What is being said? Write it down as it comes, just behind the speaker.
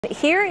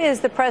Here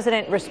is the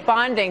president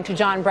responding to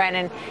John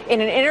Brennan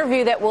in an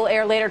interview that will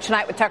air later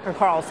tonight with Tucker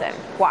Carlson.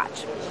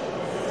 Watch.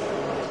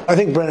 I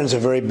think Brennan's a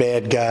very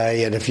bad guy,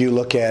 and if you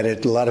look at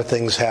it, a lot of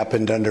things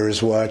happened under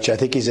his watch. I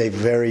think he's a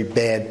very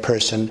bad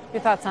person.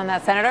 Your thoughts on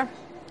that, Senator?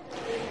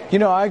 You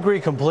know, I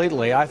agree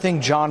completely. I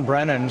think John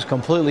Brennan's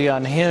completely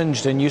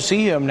unhinged, and you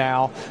see him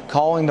now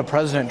calling the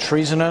president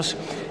treasonous.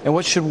 And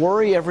what should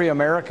worry every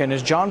American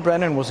is John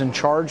Brennan was in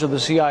charge of the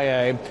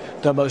CIA,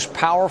 the most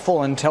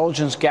powerful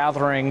intelligence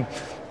gathering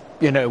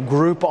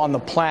group on the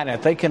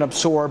planet. They can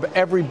absorb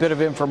every bit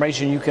of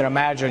information you can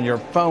imagine, your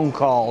phone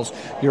calls,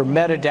 your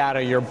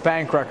metadata, your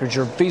bank records,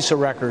 your visa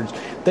records.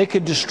 They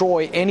could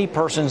destroy any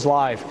person's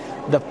life.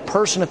 The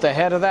person at the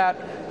head of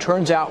that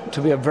turns out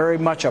to be very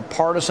much a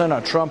partisan,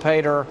 a Trump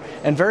hater,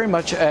 and very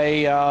much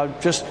a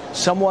just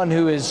someone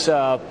who is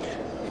a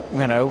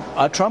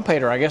Trump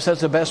hater. I guess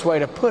that's the best way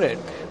to put it.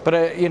 But,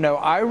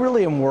 I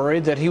really am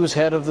worried that he was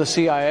head of the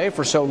CIA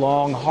for so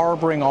long,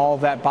 harboring all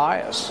of that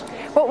bias.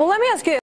 Well, let me ask you.